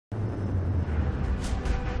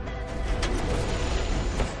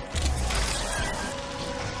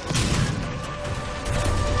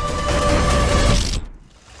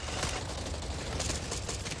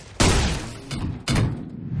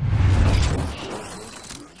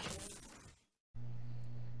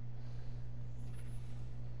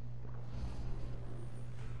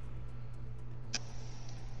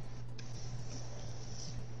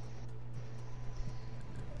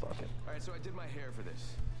did my hair for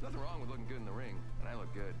this. There's nothing wrong with looking good in the ring, and I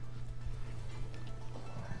look good.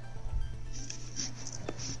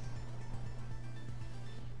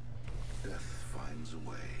 Death finds a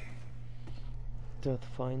way. Death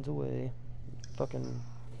finds a way. Fucking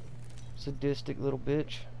sadistic little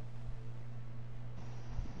bitch.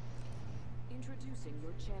 Introducing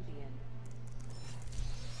your champion.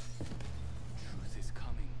 Truth is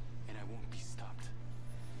coming, and I won't be stopped.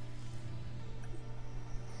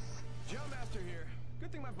 Jump Master here.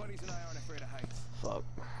 Good thing my buddies and I aren't afraid of heights. Fuck.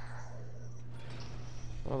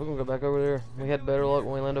 Oh, we're gonna go back over there. We had better luck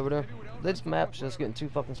when we land over there. This map's just getting too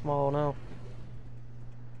fucking small now.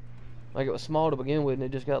 Like, it was small to begin with, and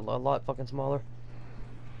it just got a lot fucking smaller.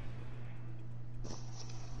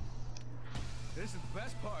 This is the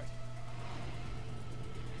best part.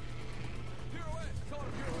 Pirouette! Call it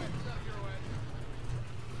a pirouette, it's not a pirouette.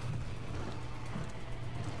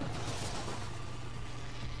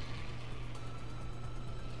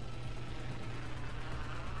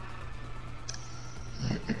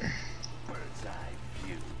 Bird's eye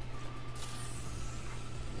view.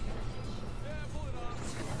 Yeah, pull it off.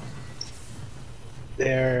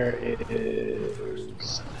 There it is.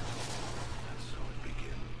 That's how it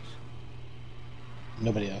begins.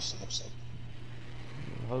 Nobody else looks like.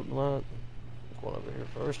 Hope not. Going over here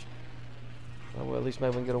first. Oh, well, at least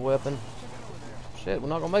maybe we can get a weapon. Shit, we're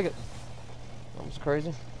not gonna make it. That was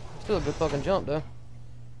crazy. Still a good fucking jump, though.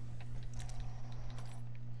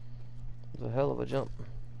 It was a hell of a jump.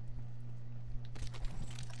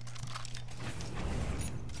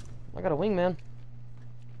 I got a wingman.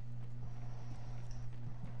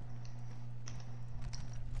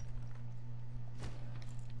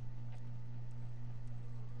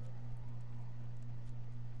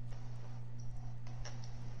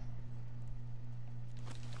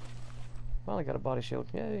 Finally got a body shield.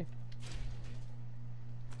 Yay.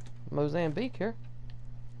 Mozambique here.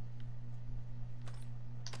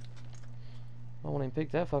 I won't even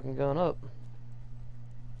pick that fucking gun up.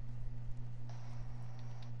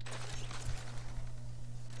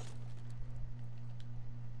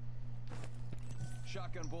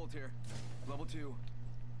 Shotgun bolt here. Level 2.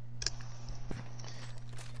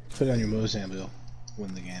 Put it on your Mozambique.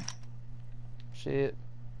 Win the game. Shit.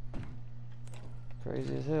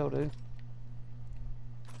 Crazy as hell, dude.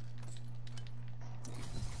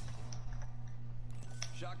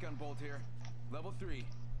 Shotgun bolt here. Level 3.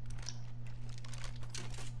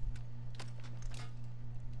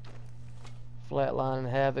 Flatline and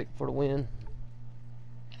Havoc for the win.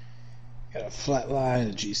 Got a flatline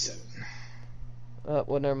and a G7.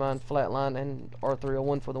 Well, never mind. Flatline and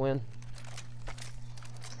R301 for the win.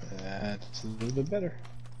 That's a little bit better.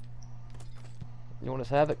 You want us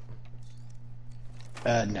Havoc?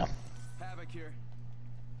 No. Havoc here.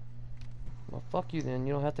 Well, fuck you then.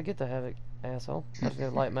 You don't have to get the Havoc, asshole. I just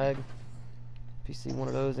get a light mag. If you see one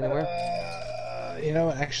of those anywhere. You know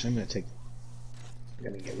what? Actually, I'm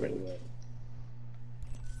gonna get rid of that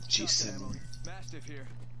G7. Mastiff here.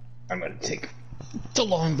 I'm gonna take the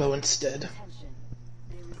longbow instead. Attention.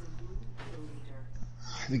 There is a new kill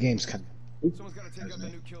leader. The game's kind of Someone's gotta take out the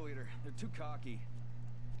new kill leader. They're too cocky.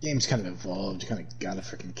 evolved. You kind of gotta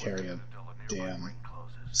freaking carry a damn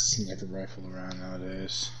sniper rifle around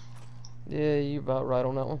nowadays. Yeah, you're about right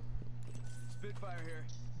on that one. Spitfire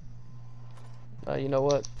here. You know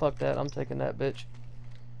what? Fuck that. I'm taking that bitch.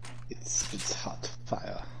 It's hot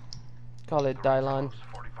fire. Call it die line.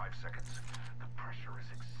 45 seconds. The pressure is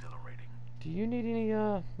exhilarating. Do you need any,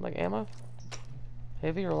 like ammo?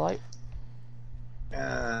 Heavy or light?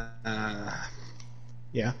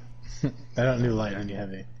 Yeah. I don't do light, I need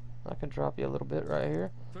heavy. I can drop you a little bit right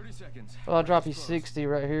here. 30 seconds. Well, I'll drop you 60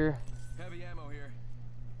 right here. Heavy ammo here.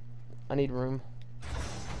 I need room.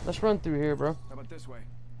 Let's run through here, bro. How about this way?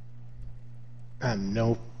 I'm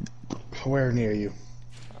nowhere near you.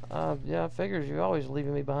 Yeah, I figures you're always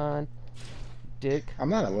leaving me behind, dick. I'm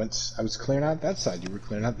not. I was clearing out that side. You were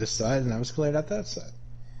clearing out this side, and I was clearing out that side.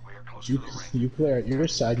 We are close You to the ring. you clear out your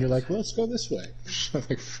side, and you're like, well, let's go this way.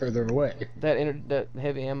 Like further away. That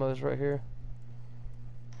heavy ammo is right here.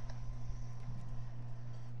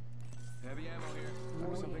 Heavy ammo here. There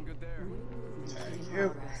was something good there. Thank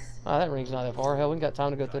you. Ah, that ring's not that far. Hell, we got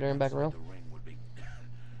time to go through there and back around. The ring would be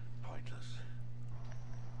pointless.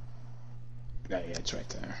 Yeah, it's right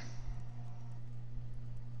there.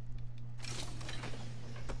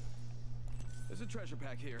 There's a treasure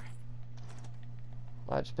pack here.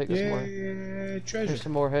 I just picked up some more. Yeah, treasure. Here's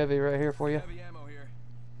some more heavy right here for you. Heavy ammo here.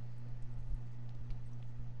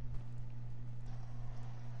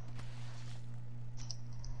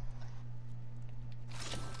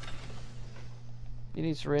 You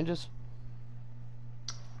need syringes?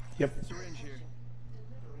 Yep. Syringe here.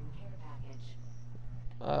 Delivering care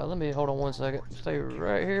package. Let me hold on one second. Stay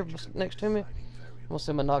right here next to me. I'm gonna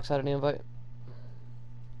send my Knox out an invite.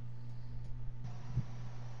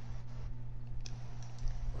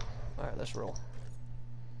 Alright, let's roll.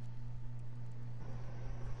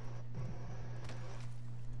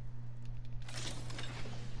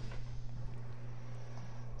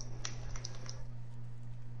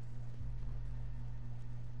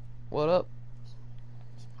 What up?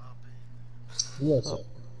 What's Oh. up?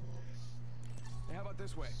 Hey, how about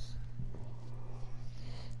this way?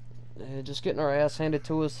 Just getting our ass handed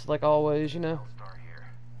to us like always, you know. Star here.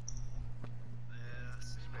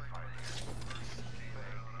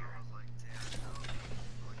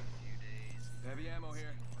 Heavy ammo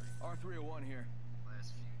here. R301 here.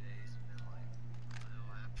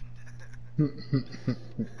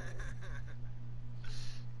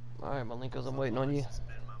 Alright, Malenko's, I'm waiting on you.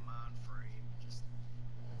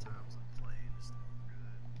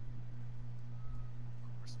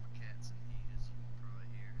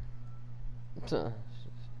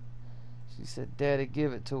 She said, Daddy,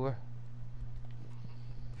 give it to her.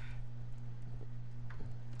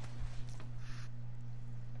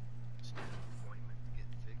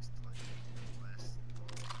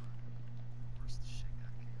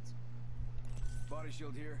 Body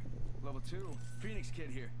shield here. Level 2. Phoenix kid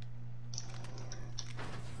here.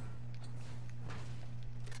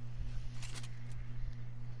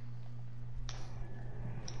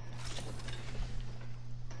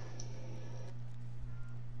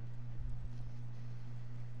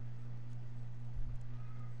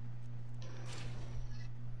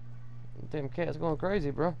 Damn cat's going crazy,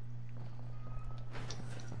 bro.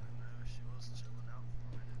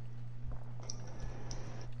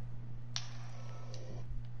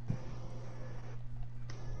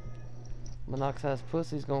 Monoxide's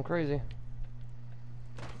pussy's going crazy.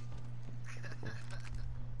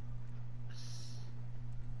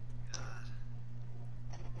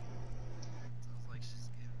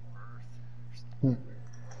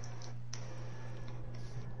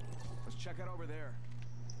 Let's check out over there.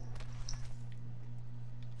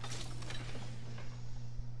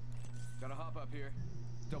 Gotta hop up here.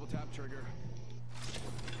 Double tap trigger.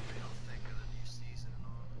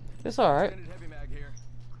 It's alright. Extended heavy mag here.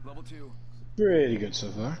 Level 2. Pretty good so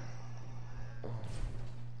far.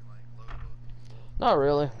 Not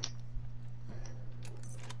really.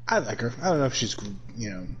 I like her. I don't know if she's, you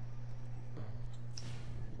know,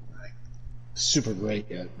 like, super great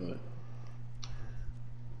yet, but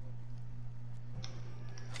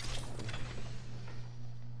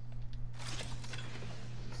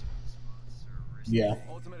yeah.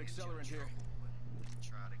 Ultimate accelerant here.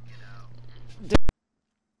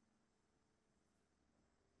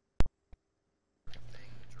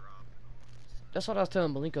 That's what I was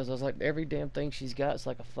telling Malenko's. I was like, every damn thing she's got is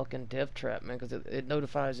like a fucking death trap, man, because it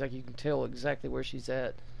notifies, like, you can tell exactly where she's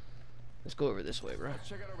at. Let's go over this way, bro. Let's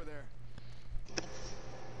check out over there.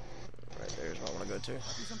 Right there's where I want to go to. Might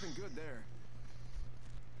be something good there.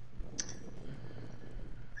 I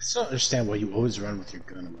still don't understand why you always run with your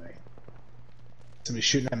gun away. Somebody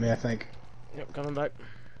shooting at me, I think. Yep, coming back.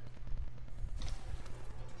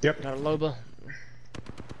 Yep. Got a Loba.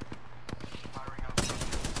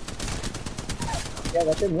 Yeah,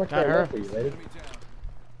 that didn't work Got very her. well for you, lady.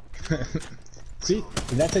 Enemy down. See?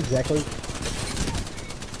 And that's exactly...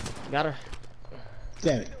 Got her.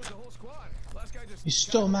 Damn it. That was the whole squad. Last guy just You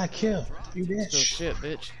stole my kill, you Still bitch. shit,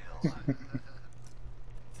 bitch.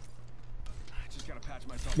 just gotta patch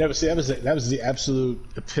myself. No, but see, that was the absolute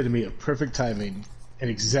epitome of perfect timing and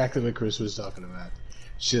exactly what Chris was talking about.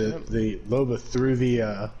 The Loba threw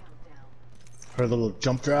the her little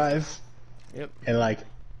jump drive, Yep. and like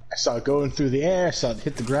I saw it going through the air, I saw it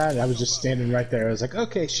hit the ground, and I was just standing right there. I was like,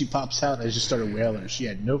 okay, she pops out, and I just started wailing her. She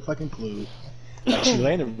had no fucking clue. Like she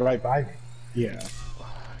landed right by me. Yeah. If you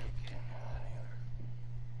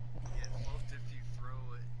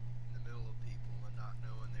throw it in the middle of people and not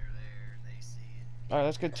knowing they're there and they see it. Alright,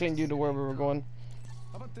 let's continue to where we were going.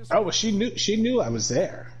 How about this? Oh well, she knew I was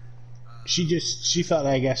there. She thought,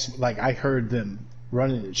 I guess, like I heard them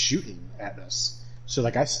running and shooting at us. So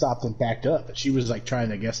like I stopped and backed up, and she was like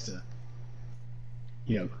trying, I guess, to,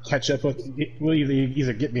 you know, catch up with. Well,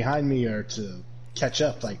 either get behind me or to catch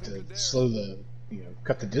up, like to slow the, you know,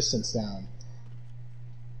 cut the distance down.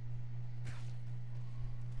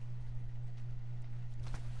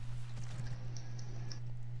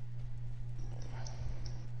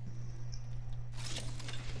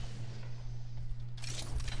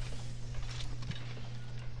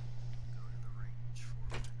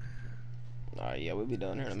 Alright, yeah, we'll be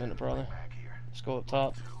done here in a minute, probably. Back here. Let's go up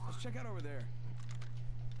top. Let's check out over there.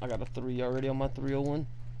 I got a 3 already on my 301.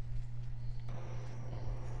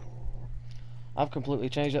 I've completely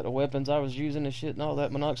changed out the weapons I was using and shit and all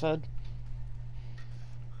that monoxide. What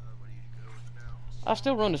do you go with now? I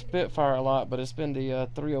still run the Spitfire a lot, but it's been the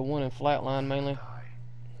 301 and Flatline mainly. Die.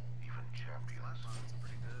 Even champions. Flatline's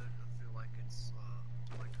pretty good. I feel like it's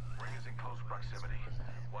like a Ring is in close proximity.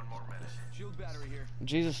 1 more minute. Shield battery here.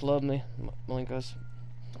 Jesus loved me, Malenko's.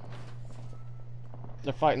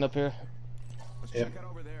 They're fighting up here. Let's Yep. check out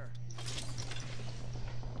over there.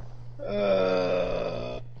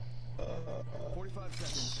 45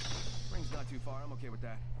 seconds. Ring's not too far. I'm okay with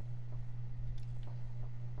that.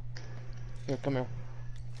 Here, come here.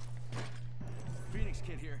 Phoenix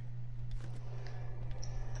kid here.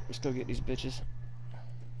 Let's go get these bitches.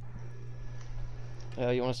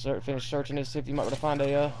 You want to finish searching this, see if you might be able to find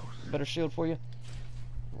a better shield for you?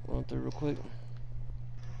 Run through real quick.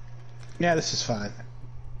 Yeah, this is fine.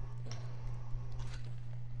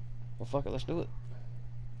 Well, fuck it, let's do it.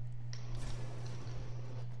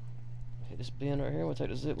 Hit this bin right here. We'll take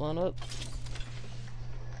the zip line up.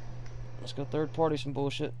 Let's go third party some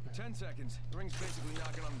bullshit. 10 seconds. The ring's basically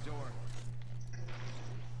knocking on the door.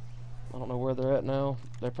 I don't know where they're at now.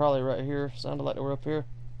 They're probably right here. Sounded like they were up here.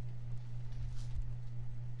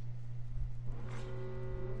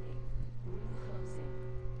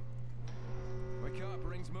 Wake up.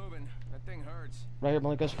 Ring's moving. That thing hurts. Right here,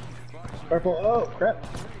 Malenko's. Body shield. Purple. Oh crap!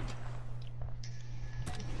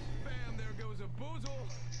 Bam, there goes a boozle.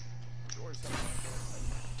 Door's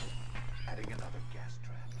Adding another gas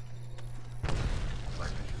trap. My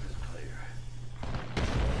vision is clear.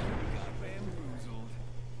 got bamboozled.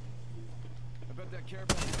 I bet that care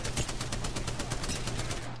package.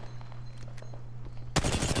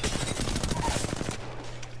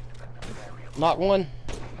 Knock one.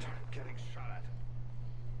 Getting shot at.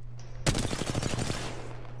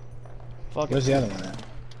 Fuck Where's it. the other one at?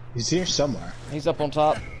 He's here somewhere. He's up on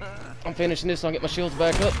top. I'm finishing this so I can get my shields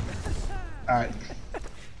back up. All right.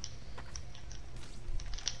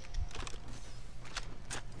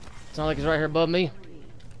 Sound like he's right here above me.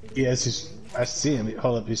 Yes, he's. I see him.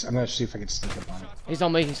 Hold up. I'm gonna see if I can sneak up on him. He's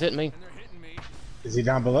on me. He's hitting me. And they're hitting me. Is he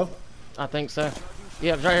down below? I think so.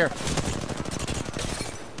 Yeah, he's right here.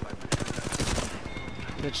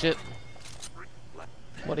 Good shit.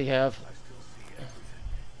 What do you have?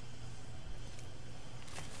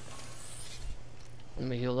 Let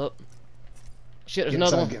me heal up. Shit, there's Get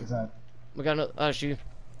another inside, one. get inside. We got another. Oh, shoot.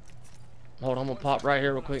 Hold on, I'm gonna pop right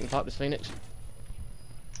here real quick and pop this Phoenix.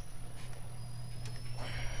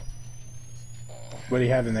 What do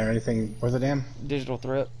you have in there? Anything worth a damn? Digital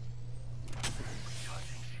threat.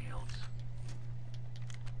 Charging shields.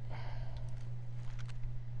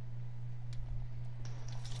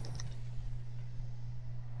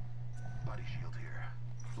 Body shield here.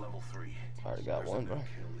 Level 3. Already got one, bro. Kill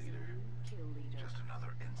leader. Kill leader. Just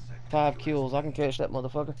another insect. 5 kills. I can catch that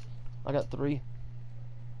motherfucker. I got 3.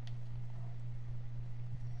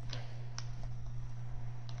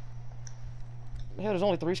 Yeah, there's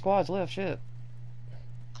only 3 squads left. Shit.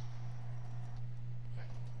 yeah,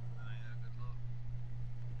 good luck.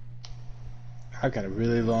 I've got a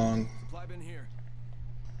really long. Supply bin here.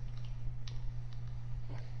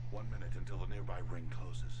 1 minute until the nearby ring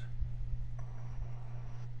closes.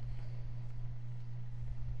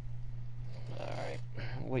 Alright.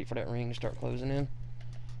 Wait for that ring to start closing in.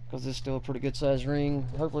 Because this is still a pretty good sized ring.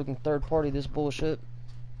 Hopefully we can third party this bullshit.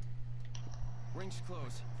 Ring's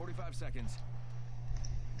close. 45 seconds.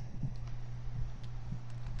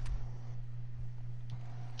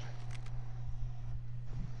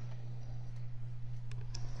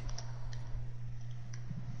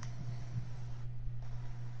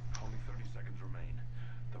 Only 30 seconds remain.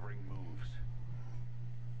 The ring moves.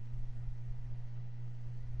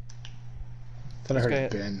 Thought I heard Okay. a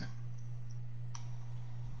bin.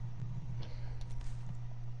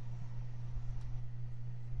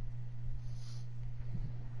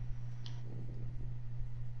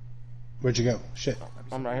 Where'd you go? Shit.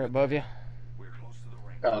 I'm right here above you. We're close to the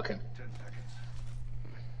ring. Oh, okay. 10 seconds.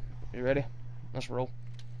 You ready? Let's roll.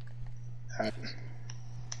 All right.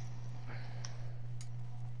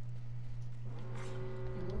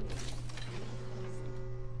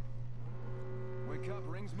 Wake up.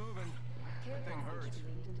 Ring's moving. Care That thing package hurts.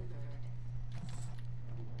 being delivered.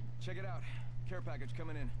 Check it out. Care package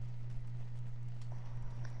coming in.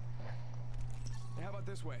 Hey, how about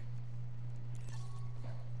this way?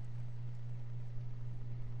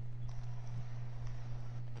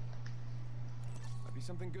 Might be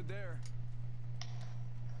something good there.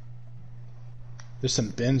 There's some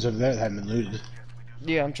bins over there that haven't been looted.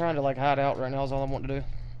 Yeah, I'm trying to like hide out right now is all I want to do.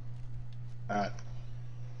 All right.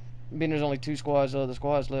 Being there's only 2 squads, other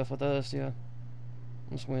squads left with us, yeah.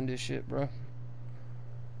 Let's win this shit, bro.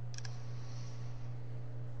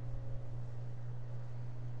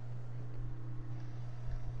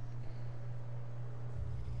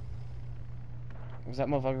 Is that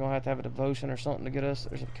motherfucker gonna have to have a devotion or something to get us?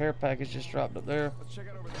 There's a care package just dropped up there. Let's check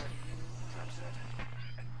out over there. Trap set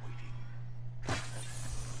and waiting.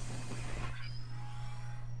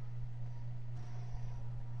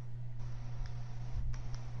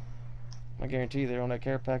 I guarantee they're on that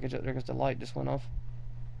care package up there because the light just went off.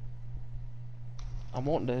 I'm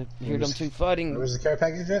wanting to hear them 2 fighting. Where's the care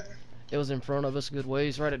package at? It was in front of us a good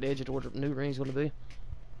ways, right at the edge of where the new ring's gonna be.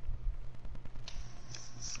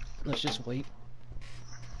 Let's just wait.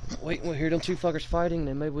 Wait, we'll hear them 2 fuckers fighting,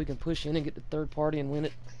 then maybe we can push in and get the 3rd party and win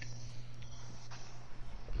it.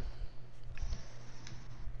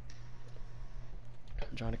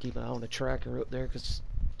 I'm trying to keep an eye on the tracker up there because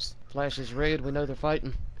flash is red. We know they're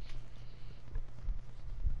fighting.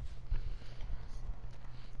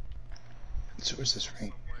 So where's this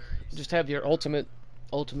ring? Just have your ultimate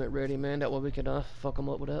ready, man. That way we can fuck them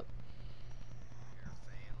up with that. Your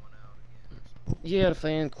fan went out again. Yeah, the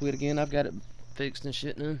fan quit again. I've got it fixed and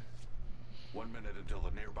shit now. 1 minute until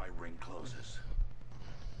the nearby ring closes.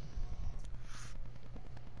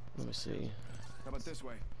 Let me see. How about this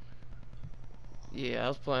way? Yeah, I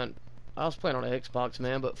was playing on the Xbox,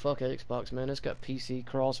 man, but fuck Xbox, man. It's got PC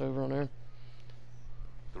crossover on there.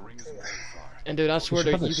 The ring isn't very far. And dude, I swear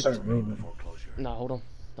to you, you start could. moving. Before closure. Nah, hold on.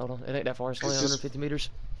 It ain't that far. It's only It's just- 150 meters.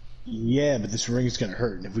 Yeah, but this ring's gonna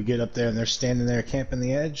hurt. And if we get up there and they're standing there camping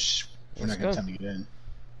the edge, we're Let's not gonna go. have time to get in.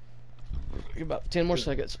 You're about 10 more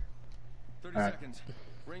seconds. 30 Alright. seconds.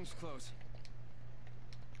 Ring's close.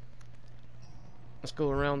 Let's go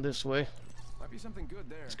around this way. Might be something good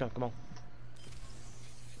there. Let's go. Come on.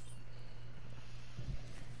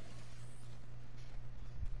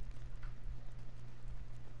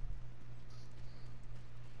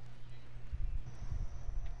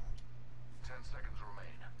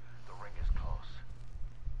 The ring is close.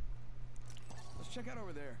 Let's check out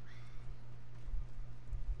over there.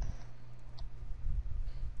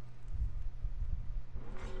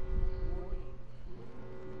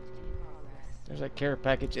 There's that care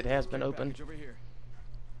package. It has been opened. Package over here.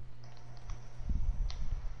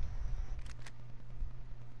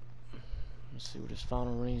 Let's see what this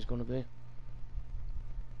final ring is going to be. I'm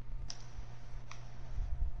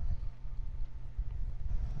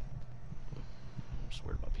just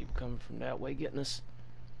worried about people coming from that way getting us.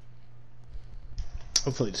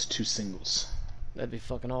 Hopefully it's 2 singles. That'd be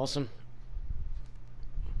fucking awesome.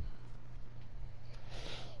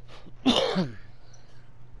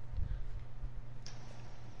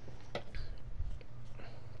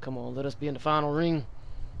 Come on, let us be in the final ring.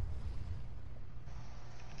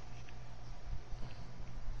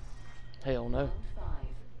 Hell no. Round 5.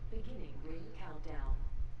 Beginning ring countdown.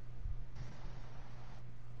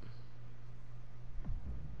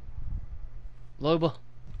 Loba.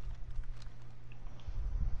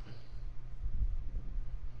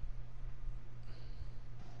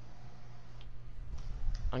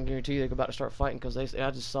 I can guarantee you they're about to start fighting because I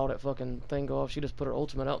just saw that fucking thing go off. She just put her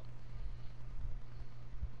ultimate out.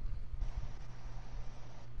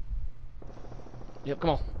 Yep,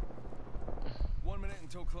 come on. 1 minute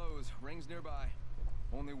until close. Ring's nearby.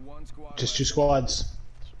 Only 1 squad. Just left. 2 squads.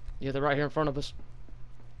 Yeah, they're right here in front of us.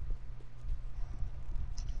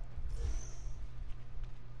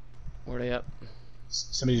 Where they at?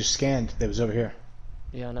 Somebody just scanned. They was over here.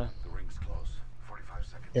 Yeah, I know. The ring's close. 45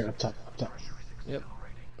 seconds. Here, up top, up top. Pressure is Yep.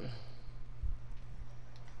 accelerating.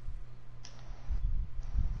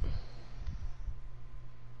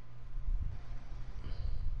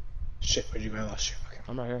 Shit, where'd you go? I lost you. Okay.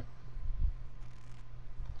 I'm right here.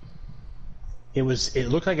 It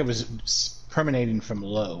looked like it was permeating from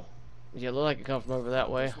low. Yeah, it looked like it come from over that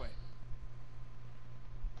way. This way.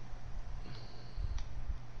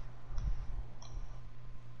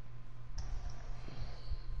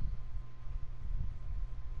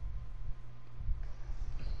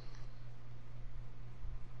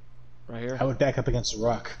 Right here. I would back up against the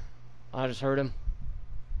rock. I just heard him.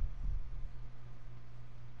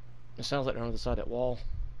 It sounds like they're on the other side of that wall.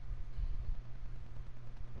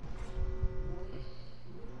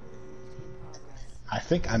 I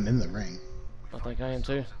think I'm in the ring. I think I am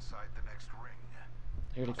too. Inside the next ring.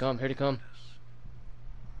 Here they come. Here they come.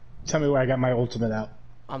 Tell me where I got my ultimate out.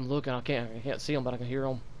 I'm looking. I can't see them, but I can hear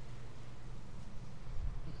them.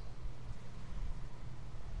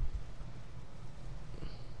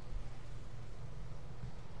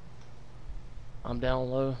 I'm down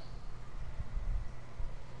low.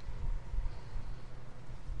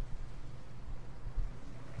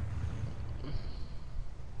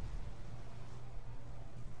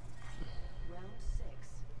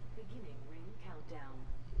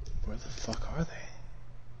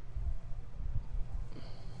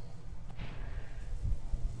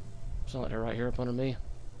 Sound like they're right here up under me.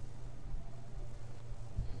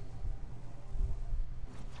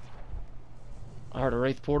 I heard a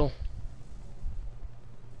Wraith portal.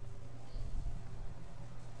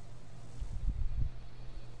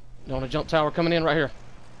 You on a jump tower coming in right here.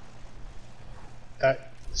 Alright,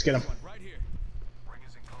 let's get him. Right here. Ring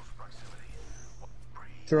is in close proximity.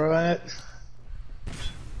 Breathe. Throw in it.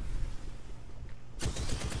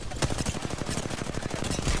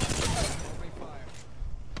 Opening fire.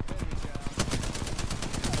 Enemy down.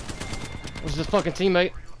 Where's this fucking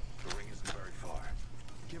teammate? The ring isn't very far.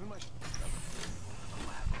 Give him my. Gas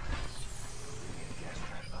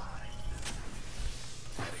trap behind.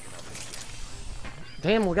 Heading another hit.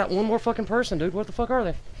 Damn, we got one more fucking person, dude. What the fuck are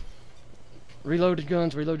they? Reloaded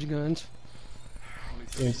guns, reload your guns. Only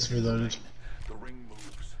 30 It's seconds reloaded. remain. The ring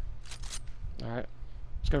moves. Alright.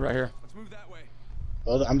 Let's go right here. Let's move that way.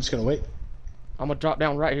 Well, I'm just gonna wait. I'm gonna drop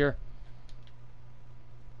down right here.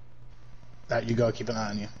 Alright, you go. Keep an eye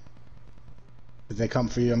on you. If they come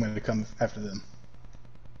for you, I'm gonna come after them.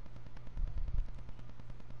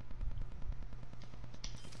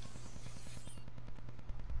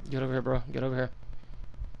 Get over here, bro. Get over here.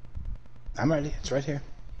 I'm ready. It's right here.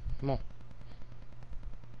 Come on. In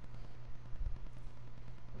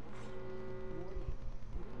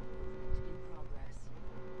progress.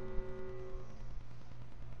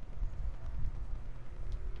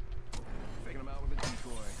 Faking him out with a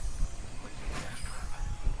decoy. Placing gas trap.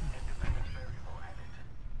 Independent variable added.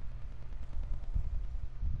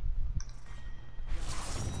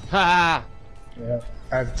 Ha! Yeah.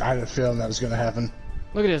 I had a feeling that was gonna happen.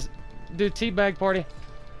 Look at this. Dude, teabag party.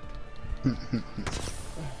 4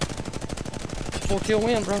 kill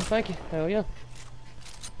win, bro. Thank you. Hell yeah.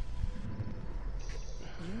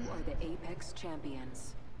 You are the Apex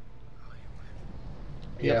champions.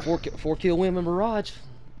 Yeah, 4 kill win in Mirage.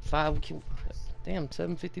 5 kill. Damn,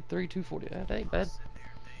 753, 240. That ain't bad. Sitting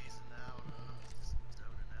there dazing out, just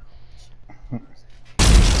zoning out.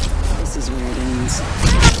 This is where it ends.